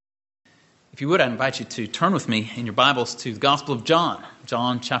If you would, I invite you to turn with me in your Bibles to the Gospel of John,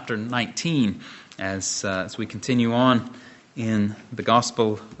 John chapter 19, as we continue on in the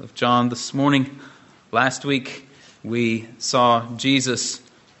Gospel of John this morning. Last week, we saw Jesus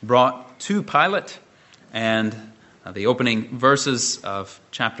brought to Pilate, and the opening verses of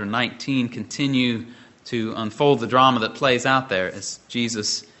chapter 19 continue to unfold the drama that plays out there as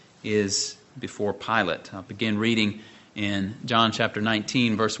Jesus is before Pilate. I'll begin reading in John chapter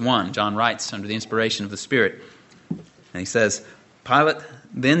 19, verse 1. John writes under the inspiration of the Spirit, and he says, Pilate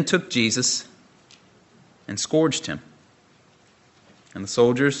then took Jesus and scourged him. And the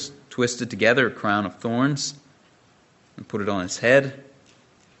soldiers twisted together a crown of thorns and put it on his head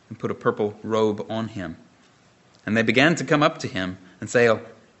and put a purple robe on him. And they began to come up to him and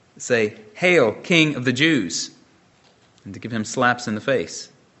say, Hail, King of the Jews, and to give him slaps in the face.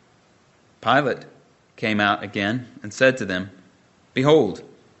 Pilate came out again and said to them, Behold,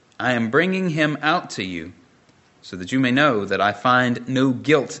 I am bringing him out to you, so that you may know that I find no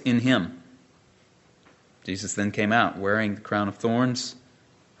guilt in him. Jesus then came out, wearing the crown of thorns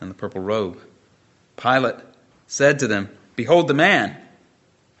and the purple robe. Pilate said to them, Behold the man!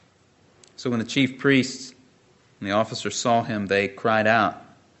 So when the chief priests and the officers saw him, they cried out,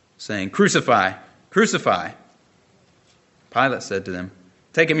 saying, Crucify! Crucify! Pilate said to them,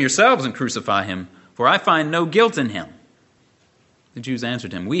 Take him yourselves and crucify him, for I find no guilt in him. The Jews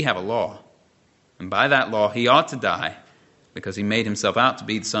answered him, We have a law, and by that law he ought to die, because he made himself out to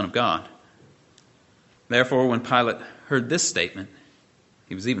be the Son of God. Therefore, when Pilate heard this statement,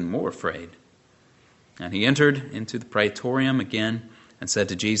 he was even more afraid. And he entered into the praetorium again and said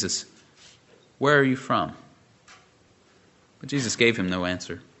to Jesus, Where are you from? But Jesus gave him no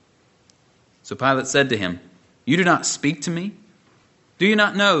answer. So Pilate said to him, You do not speak to me? Do you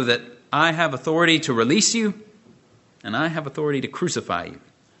not know that I have authority to release you, and I have authority to crucify you?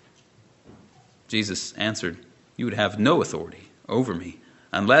 Jesus answered, You would have no authority over me,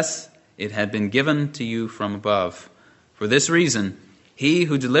 unless it had been given to you from above. For this reason, he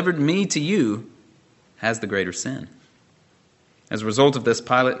who delivered me to you has the greater sin. As a result of this,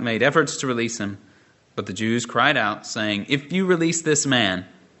 Pilate made efforts to release him, but the Jews cried out, saying, If you release this man,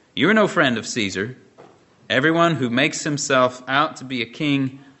 you are no friend of Caesar. Everyone who makes himself out to be a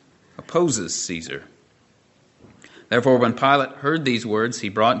king opposes Caesar. Therefore, when Pilate heard these words, he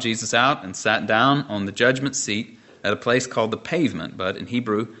brought Jesus out and sat down on the judgment seat at a place called the Pavement, but in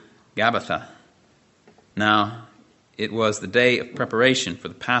Hebrew, Gabbatha. Now, it was the day of preparation for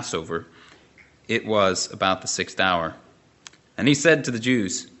the Passover. It was about the 6th hour. And he said to the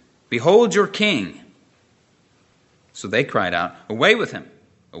Jews, Behold your king! So they cried out, Away with him!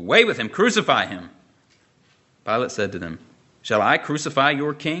 Away with him! Crucify him! Pilate said to them, Shall I crucify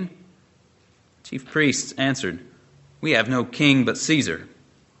your king? Chief priests answered, We have no king but Caesar.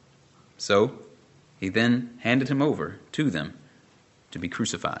 So he then handed him over to them to be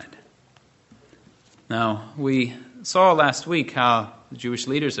crucified. Now, we saw last week how the Jewish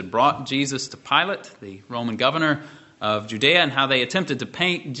leaders had brought Jesus to Pilate, the Roman governor of Judea, and how they attempted to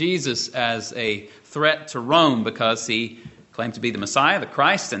paint Jesus as a threat to Rome because he claimed to be the Messiah, the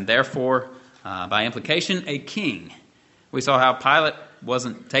Christ, and therefore, by implication, a king. We saw how Pilate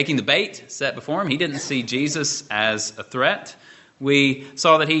wasn't taking the bait set before him. He didn't see Jesus as a threat. We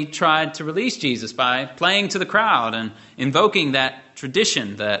saw that he tried to release Jesus by playing to the crowd and invoking that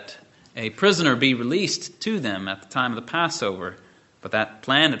tradition that a prisoner be released to them at the time of the Passover. But that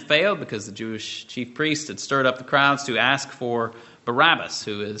plan had failed because the Jewish chief priest had stirred up the crowds to ask for Barabbas,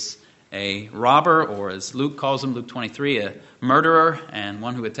 who is a robber, or as Luke calls him, Luke 23, a murderer and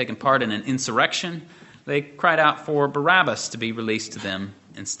one who had taken part in an insurrection. They cried out for Barabbas to be released to them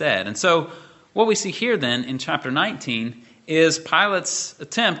instead. And so what we see here then in chapter 19 is Pilate's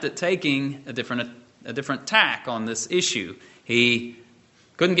attempt at taking a different tack on this issue. He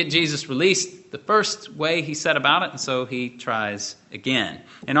couldn't get Jesus released the first way he set about it, and so he tries again.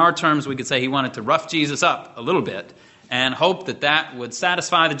 In our terms, we could say he wanted to rough Jesus up a little bit and hope that that would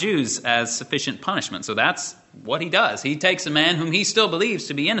satisfy the Jews as sufficient punishment. So that's what he does. He takes a man whom he still believes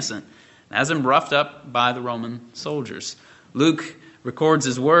to be innocent and has him roughed up by the Roman soldiers. Luke records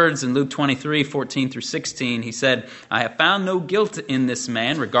his words in Luke 23, 14 through 16. He said, I have found no guilt in this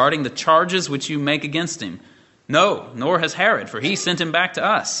man regarding the charges which you make against him. No, nor has Herod, for he sent him back to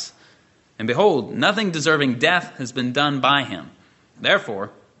us. And behold, nothing deserving death has been done by him.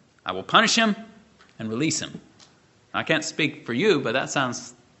 Therefore, I will punish him and release him. I can't speak for you, but that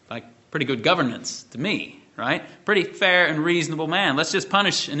sounds like pretty good governance to me. Right? Pretty fair and reasonable man. Let's just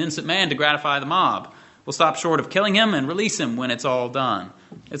punish an innocent man to gratify the mob. We'll stop short of killing him and release him when it's all done.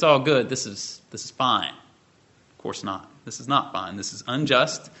 It's all good. This is fine. Of course not. This is not fine. This is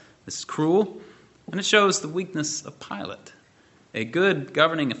unjust. This is cruel, and it shows the weakness of Pilate. A good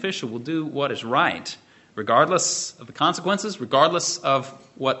governing official will do what is right, regardless of the consequences, regardless of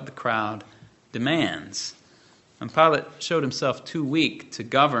what the crowd demands. And Pilate showed himself too weak to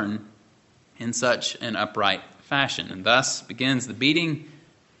govern in such an upright fashion, and thus begins the beating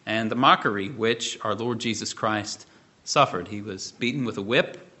and the mockery which our Lord Jesus Christ suffered. He was beaten with a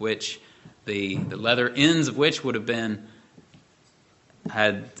whip, which the leather ends of which would have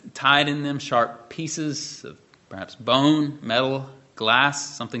had tied in them sharp pieces of perhaps bone, metal,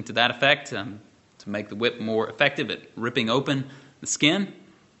 glass, something to that effect, to make the whip more effective at ripping open the skin.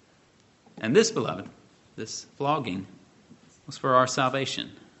 And this, beloved, this flogging was for our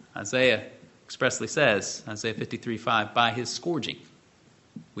salvation. Isaiah expressly says, Isaiah 53:5, by his scourging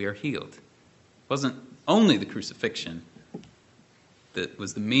we are healed. It wasn't only the crucifixion that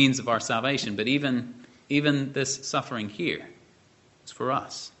was the means of our salvation, but even this suffering here is for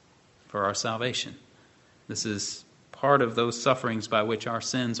us, for our salvation. This is part of those sufferings by which our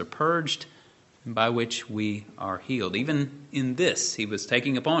sins are purged and by which we are healed. Even in this, he was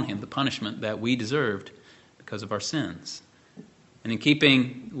taking upon him the punishment that we deserved because of our sins. And in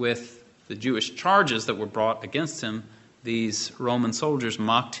keeping with the Jewish charges that were brought against him, these Roman soldiers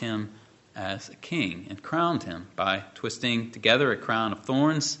mocked him as a king and crowned him by twisting together a crown of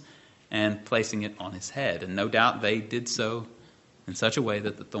thorns and placing it on his head. And no doubt they did so in such a way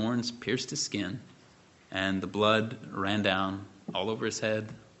that the thorns pierced his skin and the blood ran down all over his head,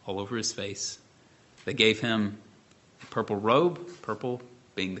 all over his face. They gave him a purple robe, purple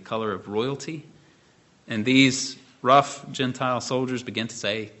being the color of royalty. And these rough Gentile soldiers began to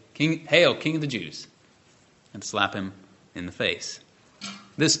say, "Hail, King of the Jews," and slap him in the face.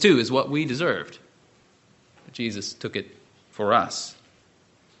 This too is what we deserved. But Jesus took it for us.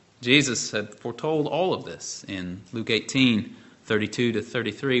 Jesus had foretold all of this in Luke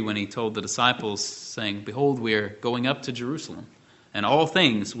 18:32-33 when he told the disciples, saying, "Behold, we are going up to Jerusalem, and all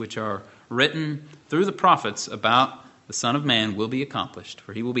things which are written through the prophets about the Son of Man will be accomplished.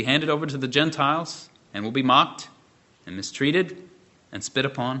 For he will be handed over to the Gentiles, and will be mocked, and mistreated, and spit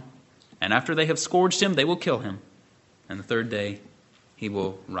upon. And after they have scourged him, they will kill him. And the third day he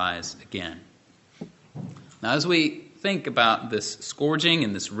will rise again." Now, as we think about this scourging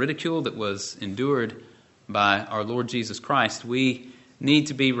and this ridicule that was endured by our Lord Jesus Christ, we need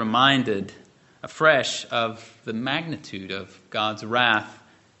to be reminded afresh of the magnitude of God's wrath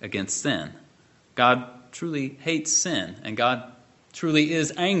against sin. God truly hates sin, and God truly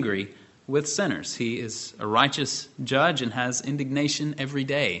is angry with sinners. He is a righteous judge and has indignation every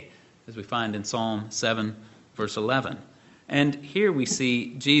day, as we find in Psalm 7, verse 11. And here we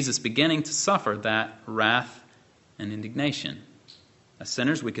see Jesus beginning to suffer that wrath and indignation. As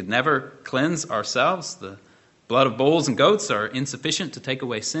sinners, we could never cleanse ourselves. The blood of bulls and goats are insufficient to take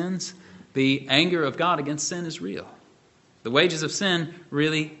away sins. The anger of God against sin is real. The wages of sin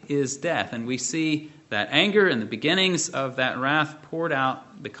really is death. And we see that anger and the beginnings of that wrath poured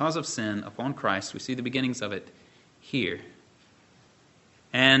out because of sin upon Christ. We see the beginnings of it here.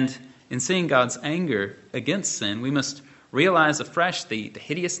 And in seeing God's anger against sin, we must realize afresh the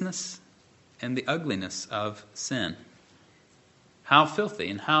hideousness and the ugliness of sin. How filthy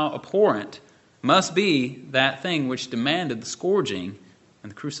and how abhorrent must be that thing which demanded the scourging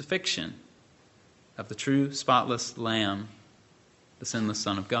and the crucifixion of the true spotless Lamb, the sinless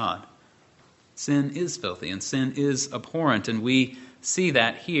Son of God. Sin is filthy and sin is abhorrent, and we see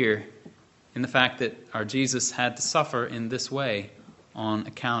that here in the fact that our Jesus had to suffer in this way on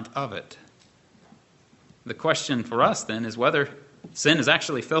account of it. The question for us then is whether sin is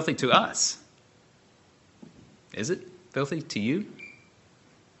actually filthy to us. Is it filthy to you?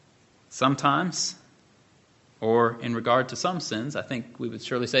 Sometimes, or in regard to some sins, I think we would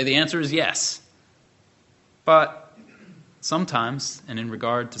surely say the answer is yes. But sometimes, and in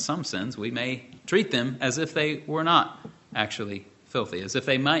regard to some sins, we may treat them as if they were not actually filthy, as if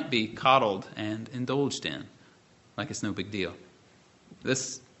they might be coddled and indulged in, like it's no big deal.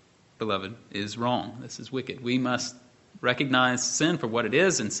 This, beloved, is wrong. This is wicked. We must recognize sin for what it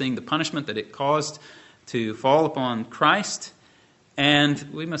is and seeing the punishment that it caused to fall upon Christ, and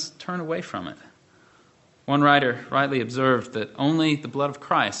we must turn away from it. One writer rightly observed that only the blood of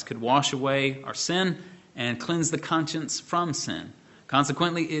Christ could wash away our sin and cleanse the conscience from sin.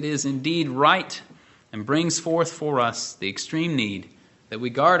 Consequently, it is indeed right and brings forth for us the extreme need that we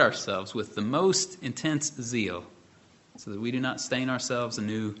guard ourselves with the most intense zeal so that we do not stain ourselves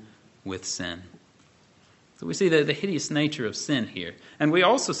anew with sin. So we see the hideous nature of sin here. And we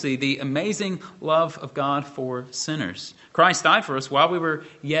also see the amazing love of God for sinners. Christ died for us while we were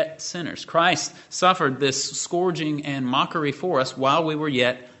yet sinners. Christ suffered this scourging and mockery for us while we were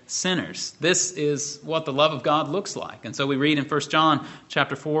yet sinners. This is what the love of God looks like. And so we read in 1 John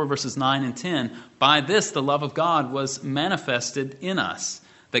chapter 4, verses 9 and 10, "By this the love of God was manifested in us,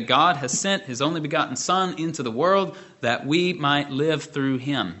 that God has sent his only begotten Son into the world that we might live through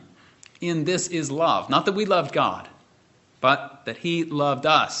him. In this is love, not that we loved God, but that he loved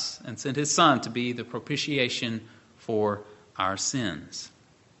us and sent his Son to be the propitiation for our sins."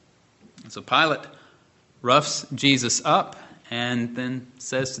 And so Pilate roughs Jesus up and then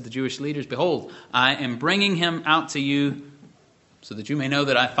says to the Jewish leaders, "Behold, I am bringing him out to you so that you may know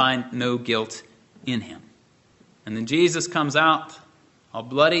that I find no guilt in him." And then Jesus comes out all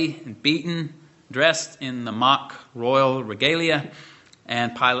bloody and beaten, dressed in the mock royal regalia,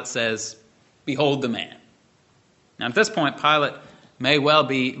 and Pilate says, "Behold the man." Now at this point, Pilate may well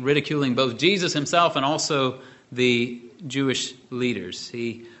be ridiculing both Jesus himself and also the Jewish leaders.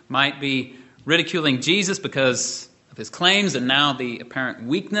 He might be ridiculing Jesus because of his claims and now the apparent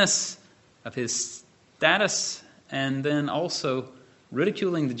weakness of his status, and then also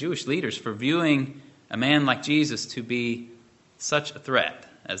ridiculing the Jewish leaders for viewing a man like Jesus to be such a threat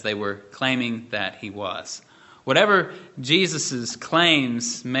as they were claiming that he was. Whatever Jesus'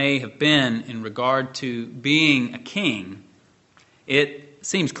 claims may have been in regard to being a king, it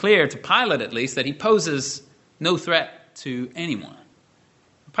seems clear to Pilate at least that he poses no threat to anyone.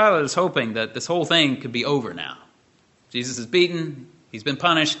 Pilate is hoping that this whole thing could be over now. Jesus is beaten, he's been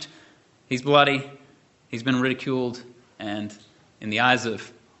punished, he's bloody, he's been ridiculed, and in the eyes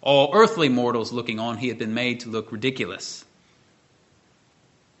of all earthly mortals looking on, he had been made to look ridiculous.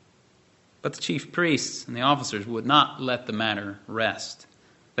 But the chief priests and the officers would not let the matter rest.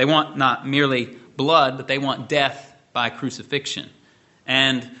 They want not merely blood, but they want death by crucifixion.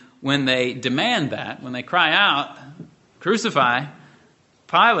 And when they demand that, when they cry out, "Crucify,"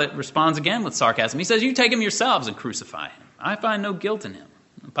 Pilate responds again with sarcasm. He says, "You take him yourselves and crucify him. I find no guilt in him."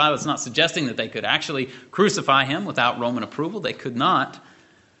 And Pilate's not suggesting that they could actually crucify him without Roman approval. They could not.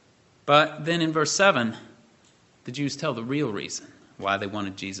 But then in verse 7, the Jews tell the real reason why they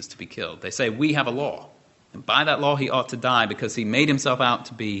wanted Jesus to be killed. They say, "We have a law, and by that law he ought to die because he made himself out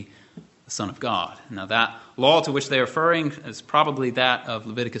to be the Son of God." Now that law to which they are referring is probably that of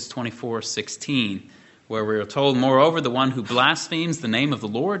Leviticus 24:16, where we are told, "Moreover, the one who blasphemes the name of the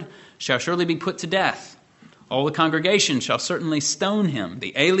Lord shall surely be put to death. All the congregation shall certainly stone him,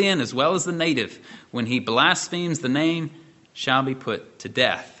 the alien as well as the native. When he blasphemes the name, shall be put to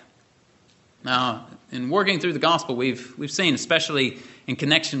death." Now, in working through the gospel, we've seen, especially in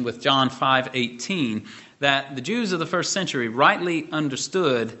connection with John 5:18, that the Jews of the first century rightly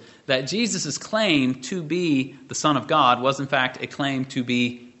understood that Jesus' claim to be the Son of God was in fact a claim to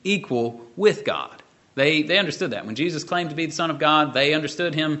be equal with God. They understood that. When Jesus claimed to be the Son of God, they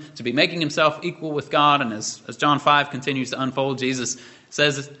understood him to be making himself equal with God. And as John 5 continues to unfold, Jesus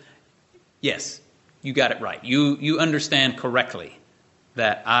says, "Yes, you got it right. You understand correctly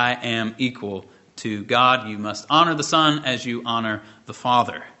that I am equal to God. You must honor the Son as you honor the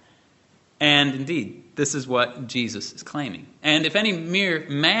Father." And indeed, this is what Jesus is claiming. And if any mere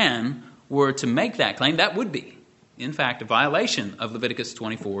man were to make that claim, that would be, in fact, a violation of Leviticus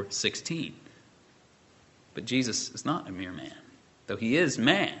 24:16. But Jesus is not a mere man. Though he is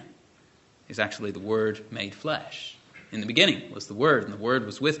man, he's actually the Word made flesh. In the beginning was the Word, and the Word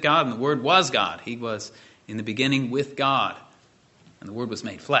was with God, and the Word was God. He was in the beginning with God, and the Word was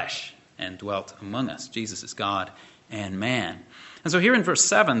made flesh and dwelt among us. Jesus is God and man. And so here in verse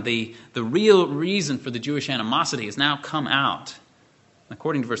 7, the real reason for the Jewish animosity has now come out.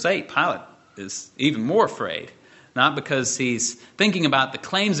 According to verse 8, Pilate is even more afraid. Not because he's thinking about the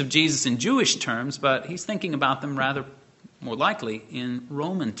claims of Jesus in Jewish terms, but he's thinking about them rather more likely in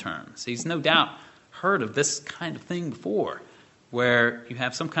Roman terms. He's no doubt heard of this kind of thing before, where you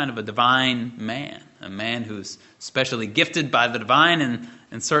have some kind of a divine man, a man who's specially gifted by the divine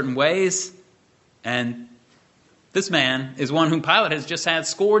in certain ways, and this man is one whom Pilate has just had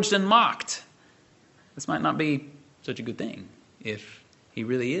scourged and mocked. This might not be such a good thing if he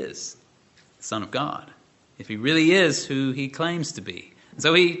really is the Son of God, if he really is who he claims to be. And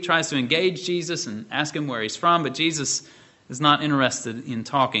so he tries to engage Jesus and ask him where he's from, but Jesus is not interested in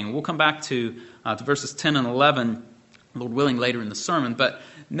talking. We'll come back to verses 10 and 11, Lord willing, later in the sermon. But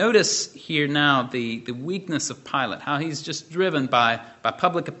notice here now the weakness of Pilate, how he's just driven by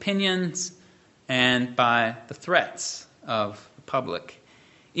public opinions and by the threats of the public.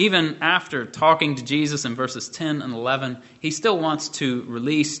 Even after talking to Jesus in verses 10 and 11, he still wants to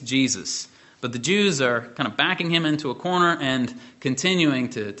release Jesus. But the Jews are kind of backing him into a corner and continuing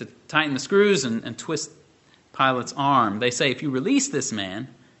to tighten the screws and twist Pilate's arm. They say, "If you release this man,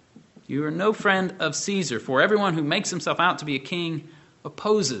 you are no friend of Caesar, for everyone who makes himself out to be a king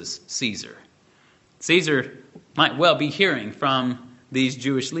opposes Caesar. Caesar might well be hearing from these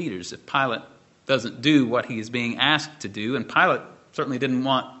Jewish leaders if Pilate doesn't do what he is being asked to do, and Pilate certainly didn't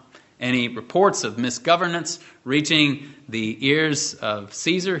want any reports of misgovernance reaching the ears of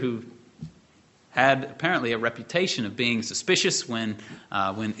Caesar, who had apparently a reputation of being suspicious when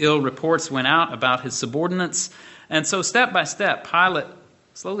ill reports went out about his subordinates. And so step by step, Pilate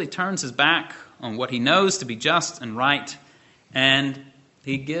slowly turns his back on what he knows to be just and right, and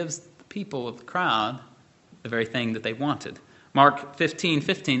he gives the people of the crowd the very thing that they wanted. Mark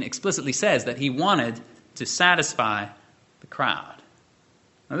 15:15 explicitly says that he wanted to satisfy the crowd.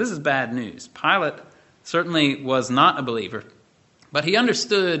 Now this is bad news. Pilate certainly was not a believer, but he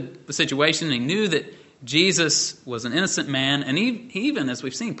understood the situation. He knew that Jesus was an innocent man, and he even, as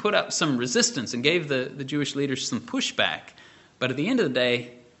we've seen, put up some resistance and gave the Jewish leaders some pushback. But at the end of the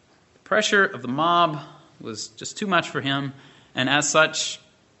day, the pressure of the mob was just too much for him, and as such,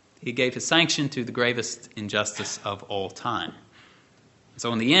 he gave his sanction to the gravest injustice of all time.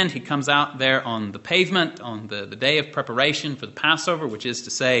 So in the end, he comes out there on the pavement on the day of preparation for the Passover, which is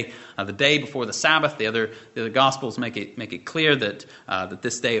to say the day before the Sabbath. The other Gospels make it clear that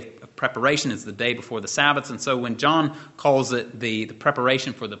this day of preparation is the day before the Sabbath. And so when John calls it the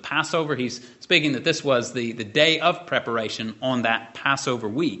preparation for the Passover, he's speaking that this was the day of preparation on that Passover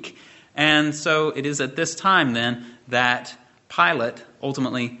week. And so it is at this time then that Pilate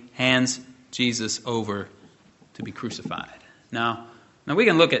ultimately hands Jesus over to be crucified. Now we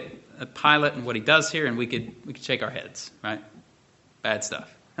can look at Pilate and what he does here, and we could shake our heads, right? Bad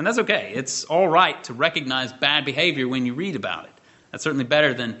stuff. And that's okay. It's all right to recognize bad behavior when you read about it. That's certainly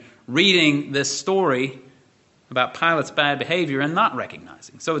better than reading this story about Pilate's bad behavior and not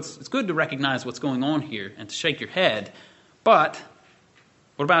recognizing. So it's good to recognize what's going on here and to shake your head. But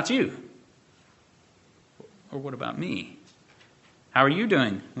what about you? Or what about me? How are you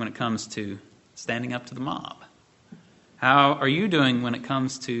doing when it comes to standing up to the mob? How are you doing when it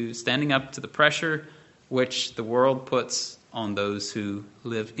comes to standing up to the pressure which the world puts on those who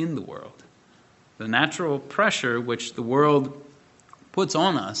live in the world? The natural pressure which the world puts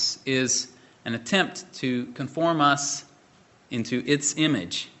on us is an attempt to conform us into its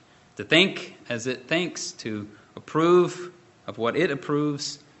image, to think as it thinks, to approve of what it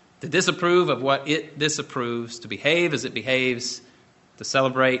approves, to disapprove of what it disapproves, to behave as it behaves, to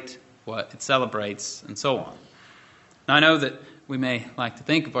celebrate what it celebrates, and so on. Now, I know that we may like to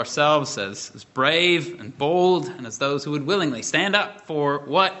think of ourselves as brave and bold and as those who would willingly stand up for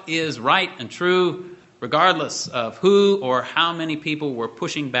what is right and true, regardless of who or how many people were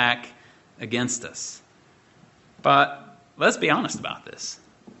pushing back against us. But let's be honest about this.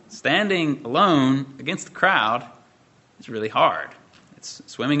 Standing alone against the crowd is really hard. It's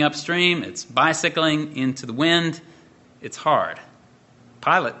swimming upstream, it's bicycling into the wind, it's hard.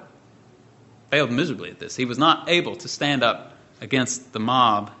 Pilate failed miserably at this. He was not able to stand up against the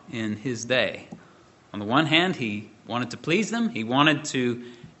mob in his day. On the one hand, he wanted to please them, he wanted to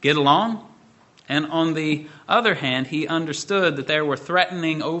get along, and on the other hand, he understood that there were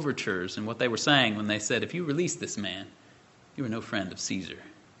threatening overtures in what they were saying when they said, if you release this man, you are no friend of Caesar.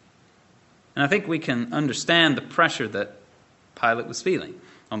 And I think we can understand the pressure that Pilate was feeling.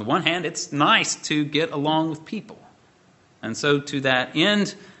 On the one hand, it's nice to get along with people. And so to that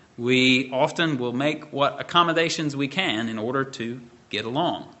end, we often will make what accommodations we can in order to get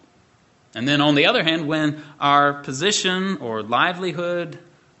along. And then on the other hand, when our position or livelihood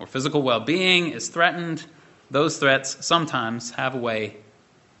or physical well-being is threatened, those threats sometimes have a way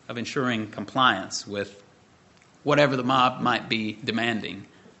of ensuring compliance with whatever the mob might be demanding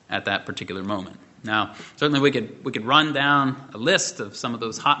at that particular moment. Now, certainly we could run down a list of some of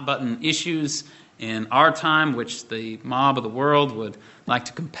those hot-button issues in our time, which the mob of the world would like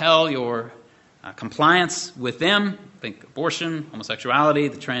to compel your compliance with them. Think abortion, homosexuality,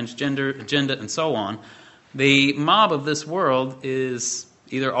 the transgender agenda, and so on. The mob of this world is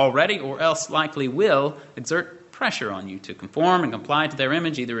either already or else likely will exert pressure on you to conform and comply to their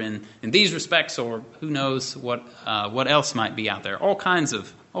image, either in these respects or who knows what else might be out there. All kinds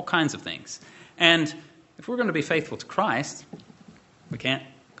of things. And if we're going to be faithful to Christ, we can't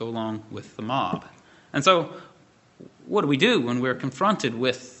go along with the mob. And so what do we do when we're confronted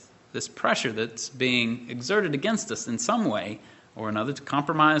with this pressure that's being exerted against us in some way or another to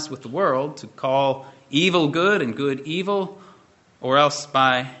compromise with the world, to call evil good and good evil, or else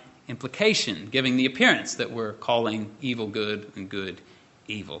by implication giving the appearance that we're calling evil good and good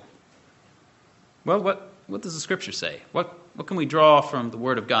evil? Well, what does the Scripture say? What can we draw from the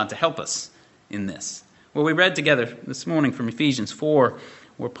Word of God to help us in this? Well, we read together this morning from Ephesians 4,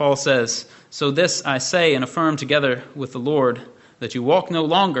 where Paul says, "So this I say and affirm together with the Lord, that you walk no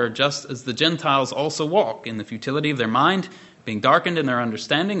longer just as the Gentiles also walk, in the futility of their mind, being darkened in their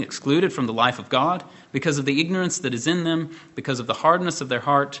understanding, excluded from the life of God, because of the ignorance that is in them, because of the hardness of their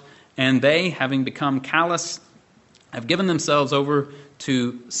heart, and they, having become callous, have given themselves over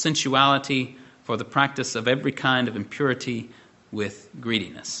to sensuality for the practice of every kind of impurity with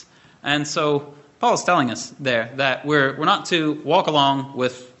greediness. And so Paul's telling us there that we're not to walk along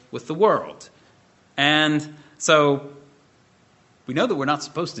with the world. And so we know that we're not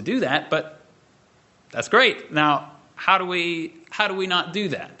supposed to do that, but that's great. Now, how do we not do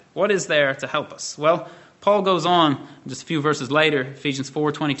that? What is there to help us? Well, Paul goes on just a few verses later, Ephesians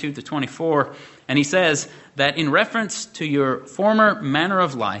 4:22-24, and he says that in reference to your former manner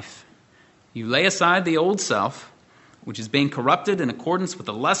of life, you lay aside the old self, which is being corrupted in accordance with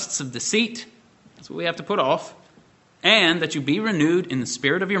the lusts of deceit. That's what we have to put off. And that you be renewed in the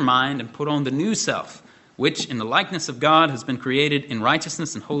spirit of your mind and put on the new self, which in the likeness of God has been created in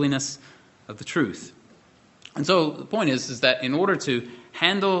righteousness and holiness of the truth. And so the point is that in order to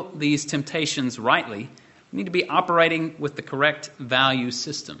handle these temptations rightly, we need to be operating with the correct value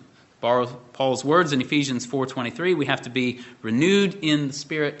system. Borrow Paul's words in Ephesians 4:23, we have to be renewed in the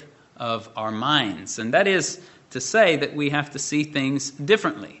spirit of our minds. And that is to say that we have to see things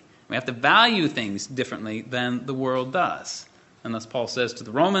differently. We have to value things differently than the world does. And thus Paul says to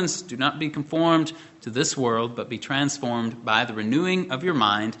the Romans, do not be conformed to this world, but be transformed by the renewing of your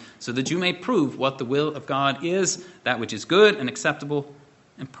mind, so that you may prove what the will of God is, that which is good and acceptable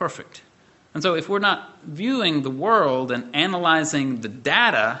and perfect. And so if we're not viewing the world and analyzing the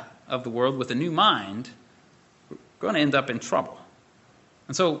data of the world with a new mind, we're going to end up in trouble.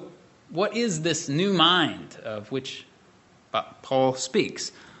 And so what is this new mind of which Paul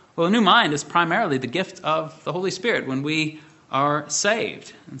speaks? Well, a new mind is primarily the gift of the Holy Spirit when we are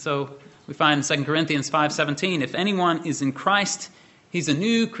saved. And so we find in 2 Corinthians 5:17, if anyone is in Christ, he's a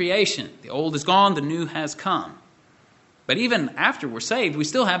new creation. The old is gone, the new has come. But even after we're saved, we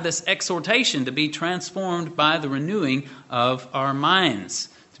still have this exhortation to be transformed by the renewing of our minds,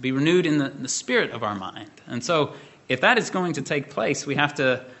 to be renewed in the spirit of our mind. And so if that is going to take place, we have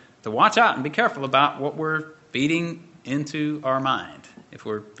to watch out and be careful about what we're feeding into our mind. If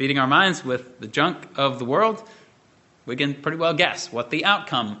we're feeding our minds with the junk of the world, we can pretty well guess what the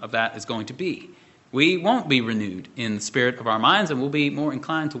outcome of that is going to be. We won't be renewed in the spirit of our minds, and we'll be more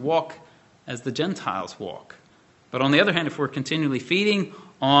inclined to walk as the Gentiles walk. But on the other hand, if we're continually feeding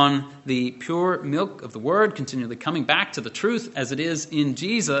on the pure milk of the Word, continually coming back to the truth as it is in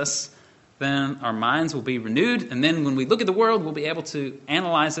Jesus, then our minds will be renewed. And then when we look at the world, we'll be able to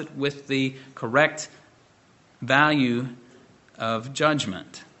analyze it with the correct value of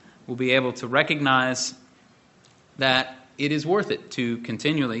judgment. We'll be able to recognize that it is worth it to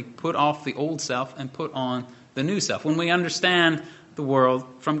continually put off the old self and put on the new self. When we understand the world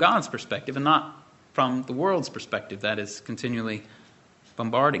from God's perspective and not from the world's perspective that is continually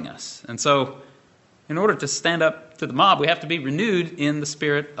bombarding us. And so, in order to stand up to the mob, we have to be renewed in the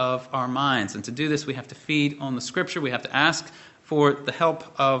spirit of our minds. And to do this, we have to feed on the Scripture. We have to ask for the help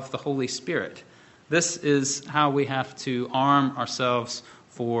of the Holy Spirit. This is how we have to arm ourselves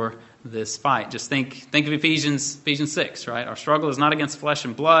for this fight. Just think of Ephesians 6, right? Our struggle is not against flesh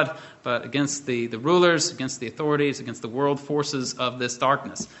and blood, but against the rulers, against the authorities, against the world forces of this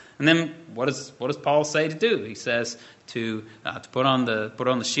darkness. And then what does Paul say to do? He says to put on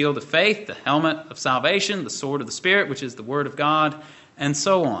the shield of faith, the helmet of salvation, the sword of the Spirit, which is the Word of God, and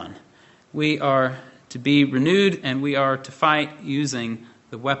so on. We are to be renewed, and we are to fight using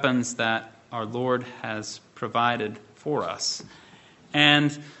the weapons that our Lord has provided for us.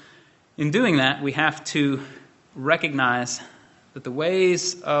 And in doing that, we have to recognize that the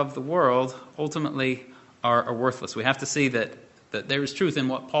ways of the world ultimately are worthless. We have to see that there is truth in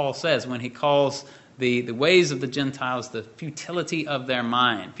what Paul says when he calls the ways of the Gentiles the futility of their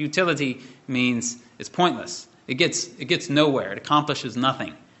mind. Futility means it's pointless. It gets nowhere. It accomplishes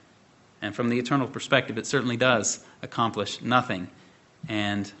nothing. And from the eternal perspective, it certainly does accomplish nothing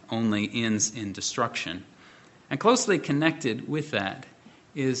and only ends in destruction. And closely connected with that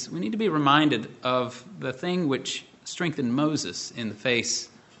is we need to be reminded of the thing which strengthened Moses in the face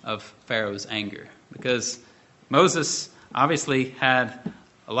of Pharaoh's anger. Because Moses obviously had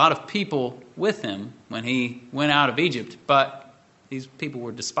a lot of people with him when he went out of Egypt, but these people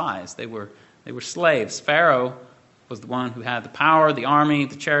were despised. They were slaves. Pharaoh was the one who had the power, the army,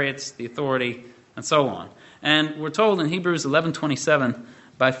 the chariots, the authority, and so on. And we're told in Hebrews 11:27,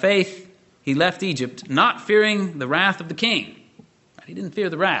 by faith he left Egypt, not fearing the wrath of the king. He didn't fear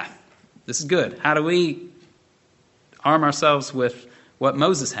the wrath. This is good. How do we arm ourselves with what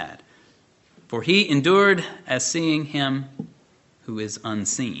Moses had? For he endured as seeing him who is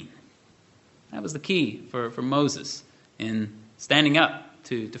unseen. That was the key for Moses in standing up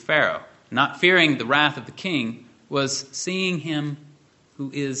to Pharaoh. Not fearing the wrath of the king was seeing him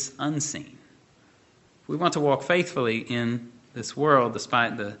who is unseen. If we want to walk faithfully in this world,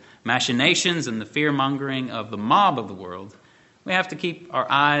 despite the machinations and the fear-mongering of the mob of the world, we have to keep our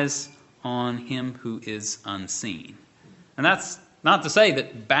eyes on him who is unseen. And that's not to say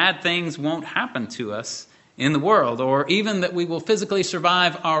that bad things won't happen to us in the world, or even that we will physically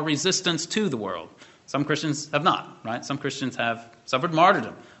survive our resistance to the world. Some Christians have not, right? Some Christians have suffered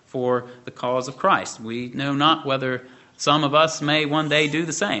martyrdom for the cause of Christ. We know not whether some of us may one day do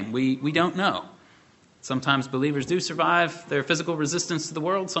the same. We don't know. Sometimes believers do survive their physical resistance to the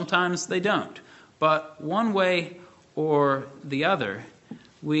world. Sometimes they don't. But one way or the other,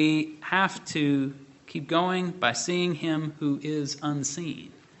 we have to keep going by seeing him who is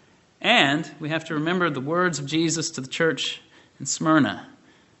unseen. And we have to remember the words of Jesus to the church in Smyrna,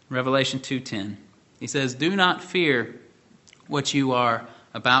 Revelation 2:10. He says, "Do not fear what you are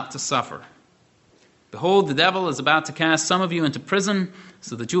about to suffer. Behold, the devil is about to cast some of you into prison,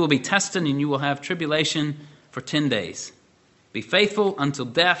 so that you will be tested and you will have tribulation for 10 days. Be faithful until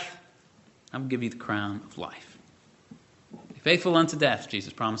death, I will give you the crown of life." Be faithful unto death,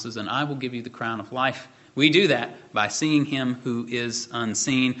 Jesus promises, and I will give you the crown of life. We do that by seeing him who is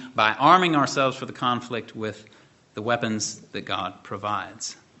unseen, by arming ourselves for the conflict with the weapons that God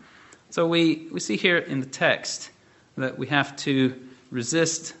provides. So we see here in the text that we have to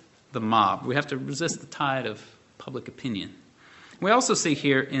resist the mob. We have to resist the tide of public opinion. We also see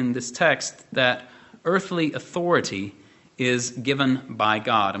here in this text that earthly authority is given by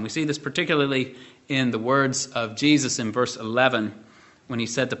God. And we see this particularly in the words of Jesus in verse 11 when he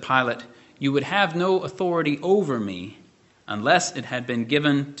said to Pilate, "You would have no authority over me unless it had been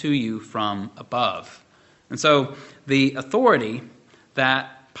given to you from above." And so the authority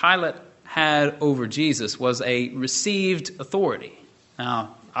that Pilate had over Jesus was a received authority.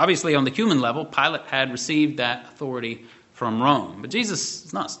 Now, obviously on the human level, Pilate had received that authority from Rome. But Jesus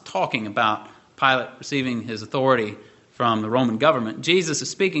is not talking about Pilate receiving his authority from the Roman government. Jesus is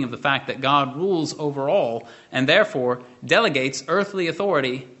speaking of the fact that God rules over all and therefore delegates earthly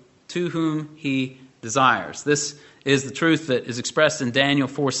authority to whom he desires. This is the truth that is expressed in Daniel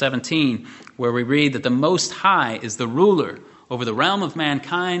 4:17, where we read that the Most High is the ruler over the realm of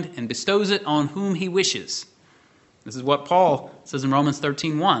mankind and bestows it on whom he wishes. This is what Paul says in Romans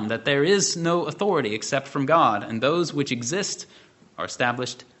 13:1, that there is no authority except from God, and those which exist are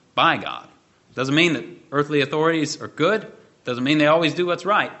established by God. It doesn't mean that earthly authorities are good. It doesn't mean they always do what's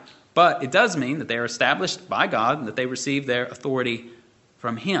right. But it does mean that they are established by God and that they receive their authority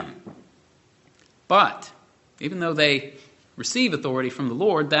from him. But even though they receive authority from the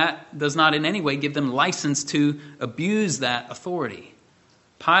Lord, that does not in any way give them license to abuse that authority.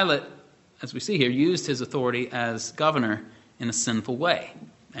 Pilate, as we see here, used his authority as governor in a sinful way,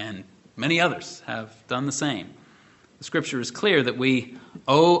 and many others have done the same. The Scripture is clear that we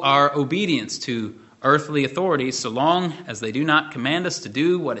owe our obedience to earthly authorities so long as they do not command us to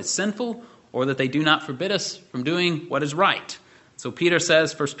do what is sinful or that they do not forbid us from doing what is right. So Peter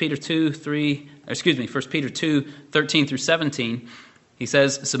says, 1 Peter 2, 13 through 17, he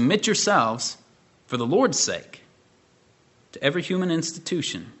says, "Submit yourselves for the Lord's sake to every human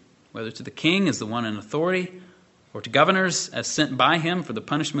institution, whether to the king as the one in authority, or to governors as sent by him for the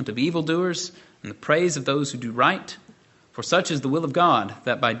punishment of evildoers and the praise of those who do right. For such is the will of God,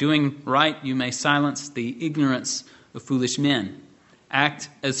 that by doing right you may silence the ignorance of foolish men. Act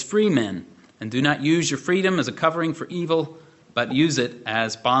as free men, and do not use your freedom as a covering for evil, but use it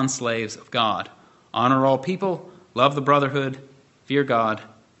as bondslaves of God. Honor all people, love the brotherhood, fear God,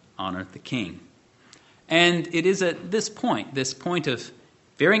 honor the king." And it is at this point of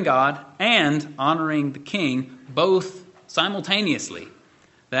fearing God and honoring the king, both simultaneously,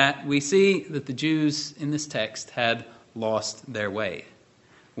 that we see that the Jews in this text had lost their way.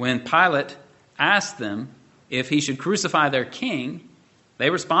 When Pilate asked them if he should crucify their king, they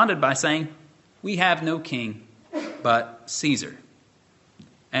responded by saying, "We have no king but Caesar."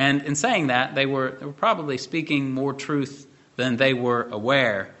 And in saying that, they were probably speaking more truth than they were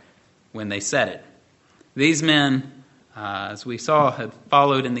aware when they said it. These men, as we saw, had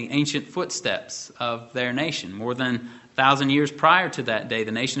followed in the ancient footsteps of their nation. More than 1,000 years prior to that day,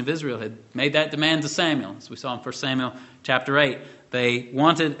 the nation of Israel had made that demand to Samuel. As we saw in 1 Samuel chapter 8, they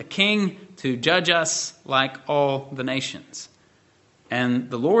wanted a king to judge us like all the nations. And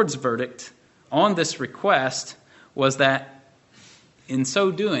the Lord's verdict on this request was that in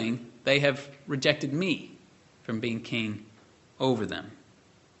so doing, they have rejected me from being king over them.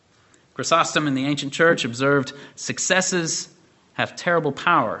 Chrysostom in the ancient church observed, "Successes have terrible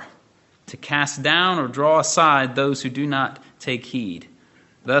power to cast down or draw aside those who do not take heed.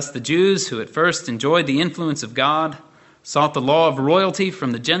 Thus the Jews, who at first enjoyed the influence of God, sought the law of royalty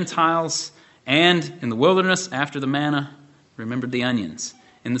from the Gentiles, and in the wilderness after the manna, remembered the onions.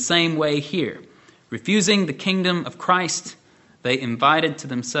 In the same way here, refusing the kingdom of Christ, they invited to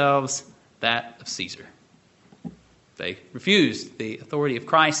themselves that of Caesar. They refused the authority of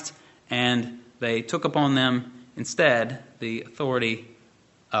Christ, and they took upon them instead the authority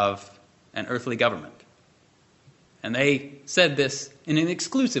of an earthly government. And they said this in an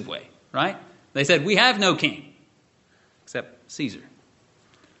exclusive way, right? They said, we have no king except Caesar.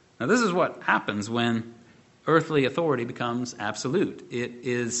 Now this is what happens when earthly authority becomes absolute. It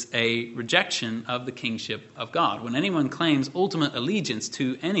is a rejection of the kingship of God. When anyone claims ultimate allegiance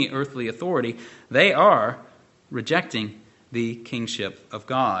to any earthly authority, they are rejecting the kingship of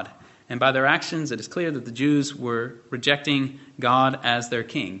God. And by their actions, it is clear that the Jews were rejecting God as their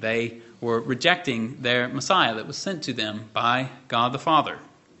king. They were rejecting their Messiah that was sent to them by God the Father.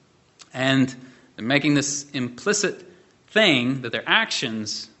 And they're making this implicit thing that their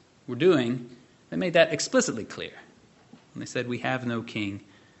actions were doing. They made that explicitly clear. And they said, we have no king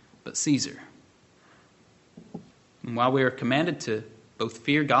but Caesar. And while we are commanded to both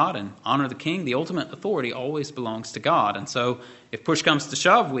fear God and honor the king, the ultimate authority always belongs to God. And so if push comes to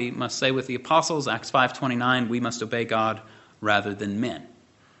shove, we must say with the apostles, Acts 5:29, we must obey God rather than men.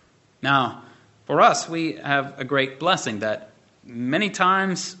 Now, for us, we have a great blessing that many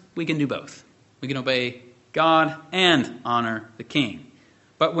times we can do both. We can obey God and honor the king.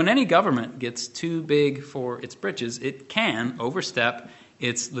 But when any government gets too big for its britches, it can overstep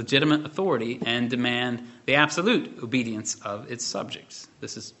its legitimate authority and demand the absolute obedience of its subjects.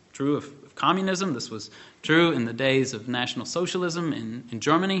 This is true of communism. This was true in the days of National Socialism in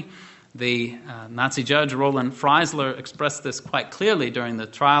Germany. The Nazi judge Roland Freisler expressed this quite clearly during the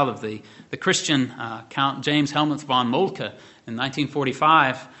trial of the Christian Count James Helmut von Moltke in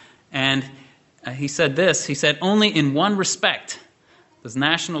 1945. And he said this, he said, only in one respect does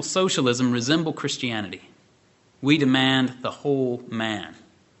National Socialism resemble Christianity. We demand the whole man.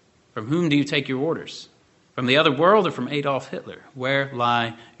 From whom do you take your orders? From the other world or from Adolf Hitler? Where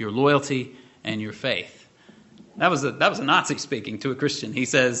lie your loyalty and your faith? That was a Nazi speaking to a Christian. He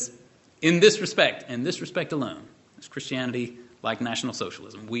says, in this respect, and this respect alone, is Christianity like National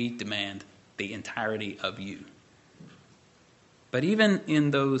Socialism. We demand the entirety of you. But even in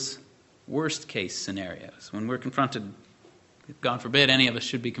those worst case scenarios, when we're confronted, God forbid any of us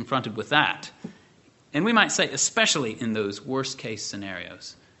should be confronted with that, and we might say especially in those worst case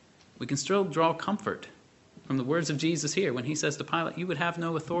scenarios, we can still draw comfort from the words of Jesus here when he says to Pilate, you would have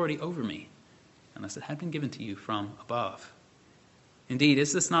no authority over me unless it had been given to you from above. Indeed,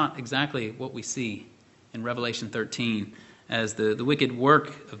 is this not exactly what we see in Revelation 13 as the wicked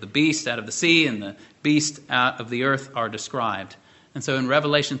work of the beast out of the sea and the beast out of the earth are described? And so in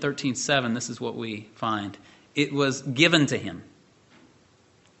Revelation 13:7, this is what we find. It was given to him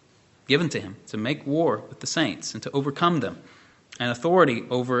to make war with the saints and to overcome them. And authority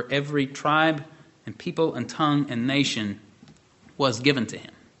over every tribe and people and tongue and nation was given to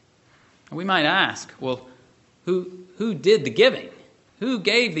him. And we might ask, well, who did the giving? Who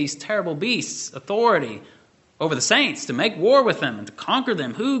gave these terrible beasts authority over the saints to make war with them and to conquer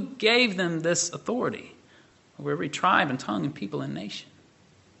them? Who gave them this authority over every tribe and tongue and people and nation?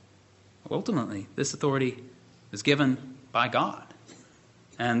 Well, ultimately, this authority is given by God.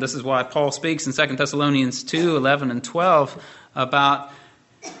 And this is why Paul speaks in 2 Thessalonians 2:11 and 12 about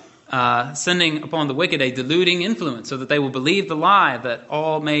sending upon the wicked a deluding influence so that they will believe the lie, that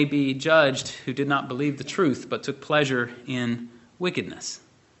all may be judged who did not believe the truth but took pleasure in wickedness.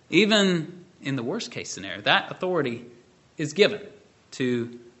 Even in the worst case scenario, that authority is given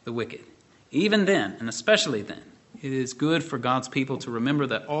to the wicked. Even then, and especially then, it is good for God's people to remember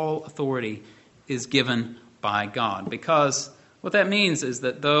that all authority is given by God, because what that means is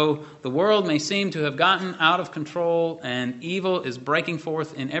that though the world may seem to have gotten out of control and evil is breaking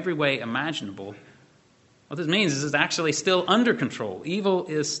forth in every way imaginable, what this means is it's actually still under control. Evil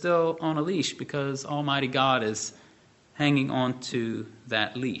is still on a leash because Almighty God is hanging on to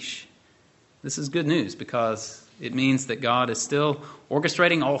that leash. This is good news because it means that God is still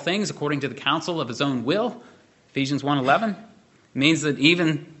orchestrating all things according to the counsel of his own will. Ephesians 1:11. It means that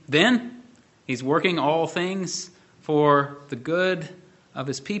even then, he's working all things for the good of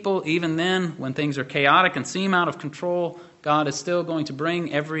his people. Even then, when things are chaotic and seem out of control, God is still going to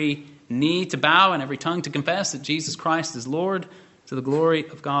bring every knee to bow and every tongue to confess that Jesus Christ is Lord, to the glory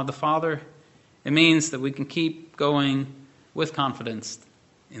of God the Father. It means that we can keep going with confidence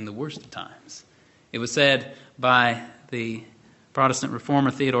in the worst of times. It was said by the Protestant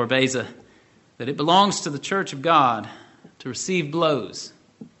reformer Theodore Beza, that it belongs to the church of God to receive blows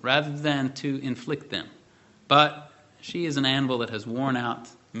rather than to inflict them. But she is an anvil that has worn out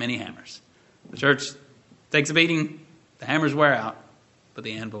many hammers. The church takes a beating, the hammers wear out, but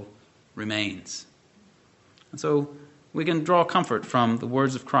the anvil remains. And so we can draw comfort from the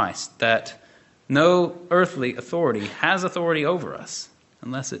words of Christ that no earthly authority has authority over us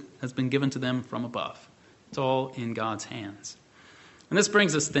unless it has been given to them from above. It's all in God's hands. And this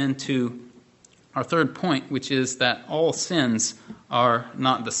brings us then to our third point, which is that all sins are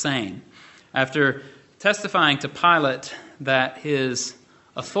not the same. After testifying to Pilate that his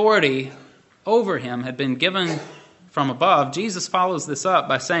authority over him had been given from above, Jesus follows this up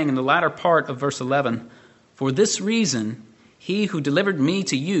by saying in the latter part of verse 11, "For this reason, he who delivered me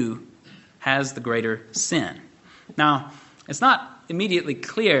to you has the greater sin." Now, it's not immediately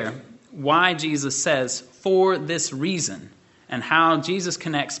clear why Jesus says, "for this reason," and how Jesus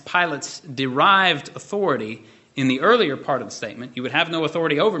connects Pilate's derived authority in the earlier part of the statement, "You would have no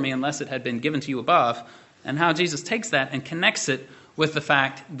authority over me unless it had been given to you above," and how Jesus takes that and connects it with the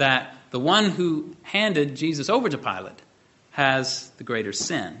fact that the one who handed Jesus over to Pilate has the greater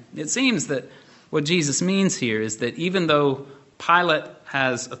sin. It seems that what Jesus means here is that even though Pilate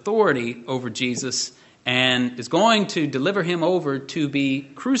has authority over Jesus and is going to deliver him over to be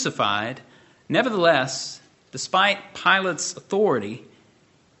crucified, nevertheless, despite Pilate's authority,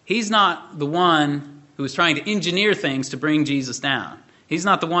 he's not the one who is trying to engineer things to bring Jesus down. He's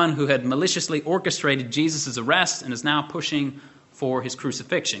not the one who had maliciously orchestrated Jesus' arrest and is now pushing for his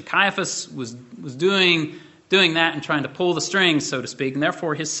crucifixion. Caiaphas was doing that and trying to pull the strings, so to speak, and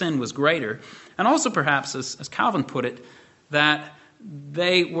therefore his sin was greater. And also perhaps, as Calvin put it, that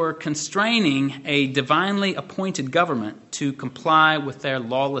they were constraining a divinely appointed government to comply with their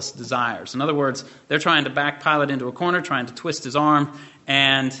lawless desires. In other words, they're trying to back Pilate into a corner, trying to twist his arm,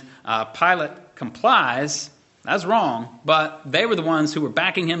 and Pilate complies. That's wrong, but they were the ones who were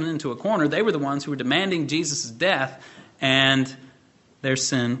backing him into a corner. They were the ones who were demanding Jesus' death, and their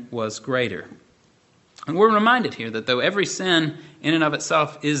sin was greater. And we're reminded here that though every sin in and of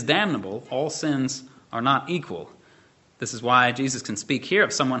itself is damnable, all sins are not equal. This is why Jesus can speak here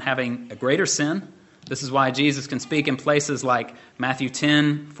of someone having a greater sin. This is why Jesus can speak in places like Matthew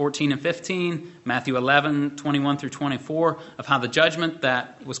 10, 14 and 15, Matthew 11, 21 through 24, of how the judgment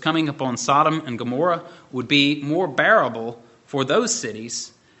that was coming upon Sodom and Gomorrah would be more bearable for those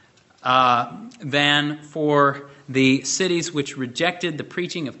cities than for the cities which rejected the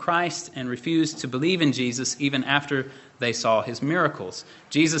preaching of Christ and refused to believe in Jesus even after they saw his miracles.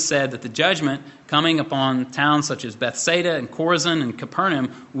 Jesus said that the judgment coming upon towns such as Bethsaida and Chorazin and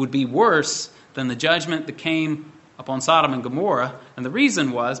Capernaum would be worse than the judgment that came upon Sodom and Gomorrah. And the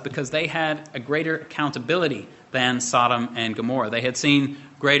reason was because they had a greater accountability than Sodom and Gomorrah. They had seen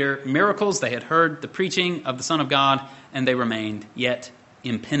greater miracles, they had heard the preaching of the Son of God, and they remained yet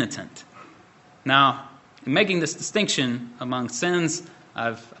impenitent. Now, in making this distinction among sins,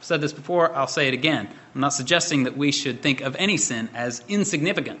 I've said this before, I'll say it again. I'm not suggesting that we should think of any sin as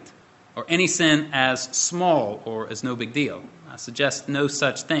insignificant or any sin as small or as no big deal. I suggest no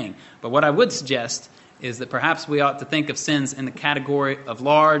such thing. But what I would suggest is that perhaps we ought to think of sins in the category of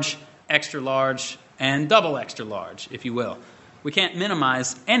large, extra large, and double extra large, if you will. We can't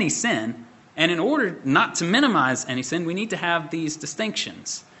minimize any sin, and in order not to minimize any sin, we need to have these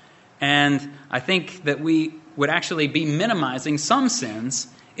distinctions. And I think that we would actually be minimizing some sins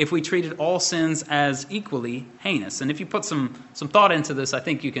if we treated all sins as equally heinous. And if you put some thought into this, I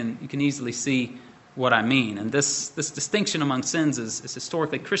think you can easily see what I mean. And this distinction among sins is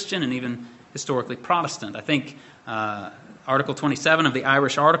historically Christian and even historically Protestant. I think Article 27 of the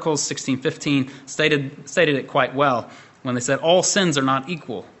Irish Articles, 1615, stated it quite well when they said, "All sins are not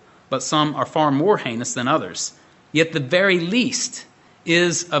equal, but some are far more heinous than others. Yet the very least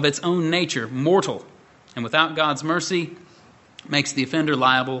is of its own nature mortal, and without God's mercy makes the offender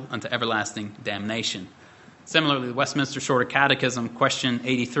liable unto everlasting damnation." Similarly, the Westminster Shorter Catechism, question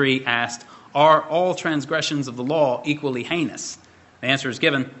 83, asked, "Are all transgressions of the law equally heinous?" The answer is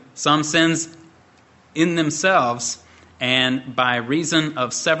given, some sins in themselves and by reason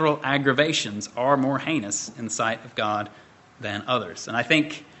of several aggravations are more heinous in the sight of God than others. And I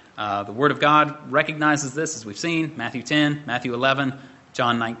think the Word of God recognizes this, as we've seen, Matthew 10, Matthew 11,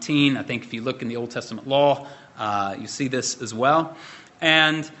 John 19. I think if you look in the Old Testament law, you see this as well.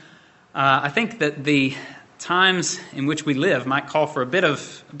 And I think that the times in which we live might call for a bit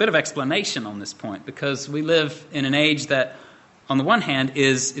of explanation on this point, because we live in an age that, on the one hand,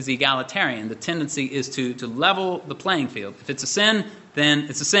 is egalitarian. The tendency is to level the playing field. If it's a sin, then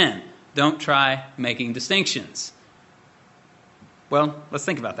it's a sin. Don't try making distinctions. Well, let's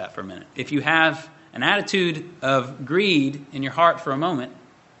think about that for a minute. If you have an attitude of greed in your heart for a moment,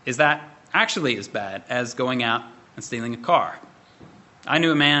 is that actually as bad as going out and stealing a car? I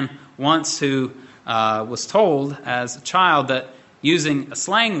knew a man once who was told as a child that using a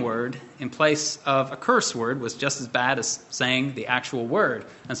slang word in place of a curse word was just as bad as saying the actual word.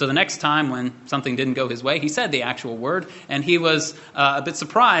 And so the next time when something didn't go his way, he said the actual word, and he was a bit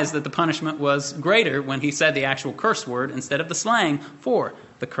surprised that the punishment was greater when he said the actual curse word instead of the slang for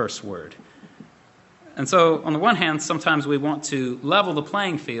the curse word. And so, on the one hand, sometimes we want to level the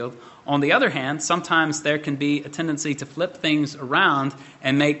playing field. On the other hand, sometimes there can be a tendency to flip things around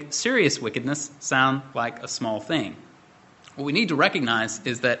and make serious wickedness sound like a small thing. What we need to recognize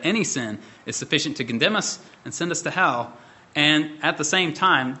is that any sin is sufficient to condemn us and send us to hell, and at the same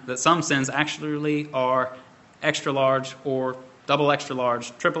time that some sins actually are extra large or double extra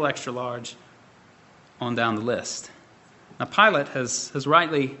large, triple extra large, on down the list. Now, Pilate has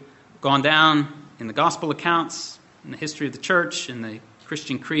rightly gone down in the gospel accounts, in the history of the church, in the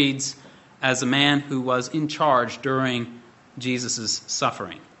Christian creeds, as a man who was in charge during Jesus'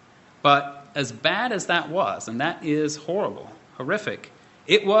 suffering. But as bad as that was, and that is horrible, horrific,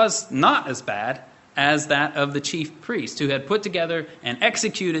 it was not as bad as that of the chief priest who had put together and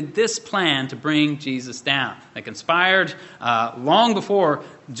executed this plan to bring Jesus down. They conspired long before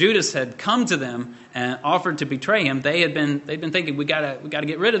Judas had come to them and offered to betray him. They'd been thinking, we got to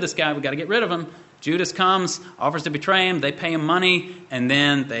get rid of this guy, we got to get rid of him. Judas comes, offers to betray him, they pay him money, and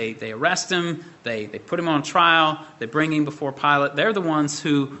then they arrest him, they put him on trial, they bring him before Pilate. They're the ones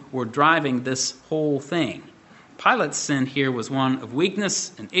who were driving this whole thing. Pilate's sin here was one of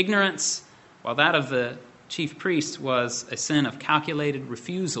weakness and ignorance, while that of the chief priest was a sin of calculated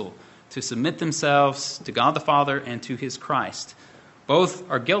refusal to submit themselves to God the Father and to his Christ. Both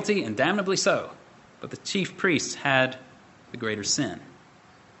are guilty and damnably so, but the chief priest had the greater sin.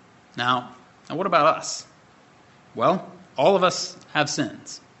 Now, what about us? Well, all of us have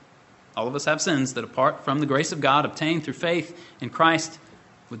sins. All of us have sins that, apart from the grace of God obtained through faith in Christ,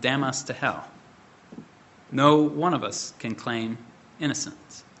 would damn us to hell. No one of us can claim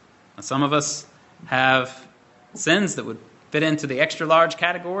innocence. Now, some of us have sins that would fit into the extra large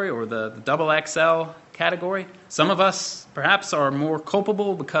category or the double XL category. Some of us perhaps are more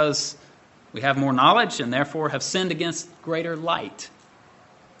culpable because we have more knowledge and therefore have sinned against greater light.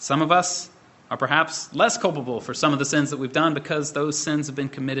 Some of us are perhaps less culpable for some of the sins that we've done because those sins have been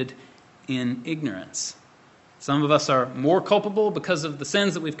committed in ignorance. Some of us are more culpable because of the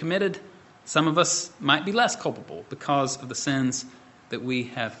sins that we've committed. Some of us might be less culpable because of the sins that we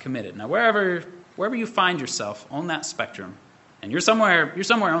have committed. Now, wherever you find yourself on that spectrum, and you're somewhere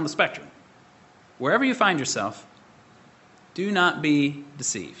on the spectrum, wherever you find yourself, do not be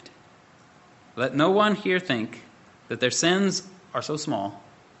deceived. Let no one here think that their sins are so small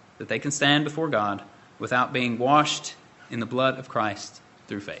that they can stand before God without being washed in the blood of Christ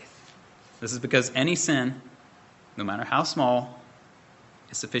through faith. This is because any sin, no matter how small,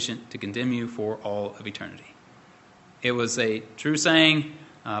 is sufficient to condemn you for all of eternity. It was a true saying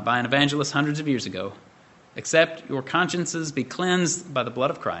by an evangelist hundreds of years ago, except your consciences be cleansed by the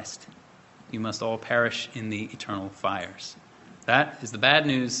blood of Christ, you must all perish in the eternal fires. That is the bad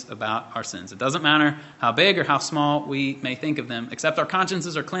news about our sins. It doesn't matter how big or how small we may think of them, except our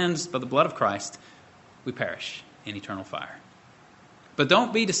consciences are cleansed by the blood of Christ, we perish in eternal fire. But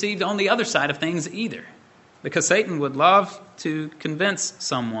don't be deceived on the other side of things either, because Satan would love to convince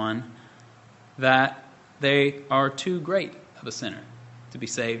someone that they are too great of a sinner to be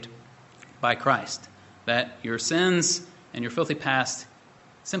saved by Christ, that your sins and your filthy past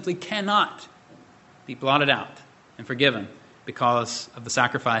simply cannot be blotted out and forgiven because of the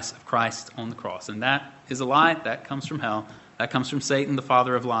sacrifice of Christ on the cross. And that is a lie. That comes from hell. That comes from Satan, the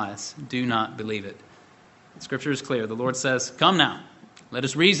father of lies. Do not believe it. Scripture is clear. The Lord says, "Come now, let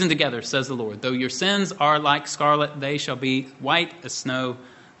us reason together, says the Lord. Though your sins are like scarlet, they shall be white as snow.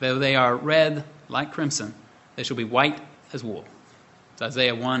 Though they are red like crimson, they shall be white as wool." It's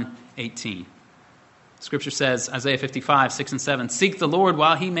Isaiah 1:18. Scripture says, Isaiah 55:6-7, "Seek the Lord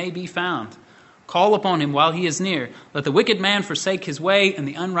while he may be found. Call upon him while he is near. Let the wicked man forsake his way, and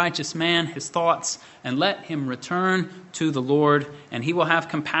the unrighteous man his thoughts, and let him return to the Lord, and he will have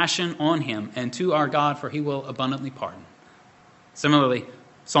compassion on him, and to our God, for he will abundantly pardon." Similarly,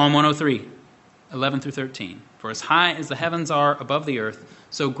 Psalm 103:11-13, "For as high as the heavens are above the earth,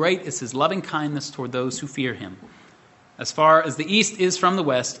 so great is his loving kindness toward those who fear him. As far as the east is from the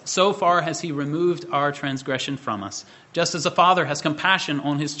west, so far has he removed our transgression from us. Just as a father has compassion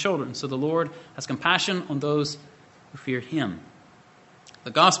on his children, so the Lord has compassion on those who fear him."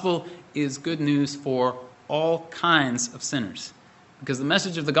 The gospel is good news for all kinds of sinners. Because the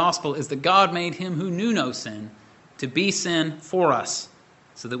message of the gospel is that God made him who knew no sin to be sin for us,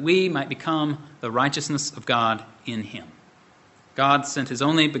 so that we might become the righteousness of God in him. God sent his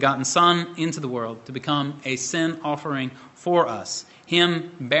only begotten Son into the world to become a sin offering for us,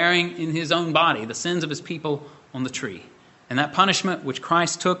 him bearing in his own body the sins of his people on the tree. And that punishment which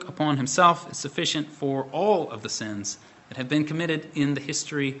Christ took upon himself is sufficient for all of the sins that have been committed in the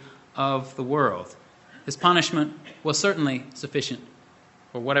history of the world. His punishment was certainly sufficient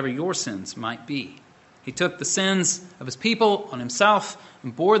for whatever your sins might be. He took the sins of his people on himself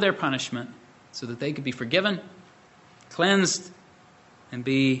and bore their punishment so that they could be forgiven, cleansed, and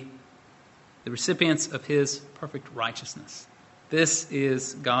be the recipients of his perfect righteousness. This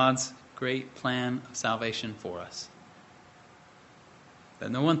is God's great plan of salvation for us.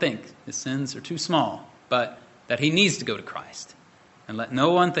 Let no one think his sins are too small, but that he needs to go to Christ. And let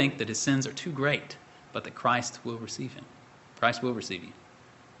no one think that his sins are too great, but that Christ will receive him. Christ will receive you.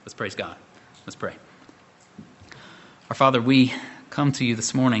 Let's praise God. Let's pray. Our Father, we come to you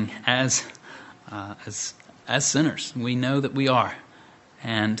this morning as sinners. We know that we are.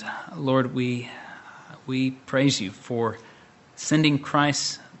 And Lord, we praise you for sending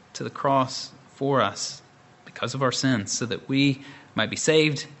Christ to the cross for us because of our sins, so that we might be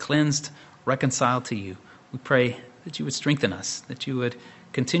saved, cleansed, reconciled to you. We pray that you would strengthen us, that you would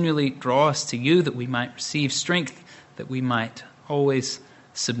continually draw us to you, that we might receive strength, that we might always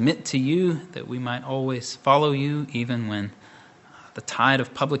submit to you, that we might always follow you, even when the tide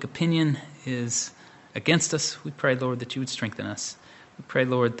of public opinion is against us. We pray, Lord, that you would strengthen us. We pray,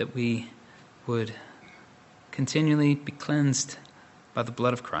 Lord, that we would continually be cleansed by the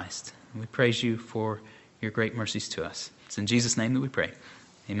blood of Christ. And we praise you for your great mercies to us. It's in Jesus' name that we pray.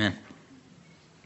 Amen.